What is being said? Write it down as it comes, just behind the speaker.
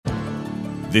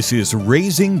This is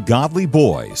Raising Godly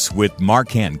Boys with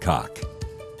Mark Hancock.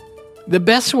 The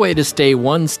best way to stay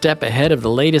one step ahead of the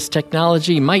latest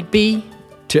technology might be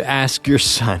to ask your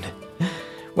son.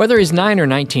 Whether he's 9 or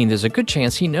 19, there's a good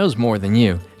chance he knows more than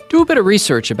you. Do a bit of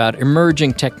research about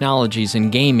emerging technologies in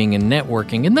gaming and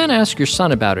networking, and then ask your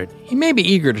son about it. He may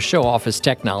be eager to show off his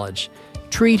tech knowledge.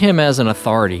 Treat him as an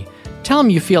authority. Tell him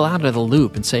you feel out of the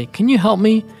loop and say, "Can you help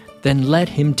me?" Then let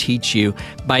him teach you.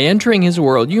 By entering his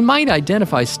world, you might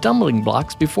identify stumbling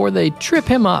blocks before they trip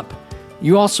him up.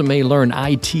 You also may learn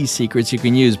IT secrets you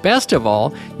can use. Best of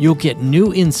all, you'll get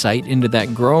new insight into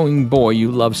that growing boy you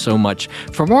love so much.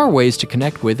 For more ways to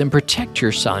connect with and protect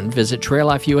your son, visit Trail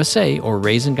Life USA or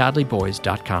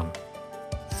RaisingGodlyBoys.com.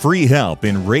 Free help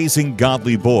in raising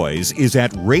godly boys is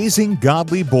at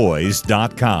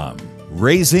RaisingGodlyBoys.com.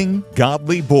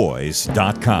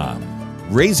 RaisingGodlyBoys.com.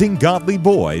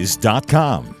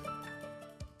 RaisingGodlyBoys.com.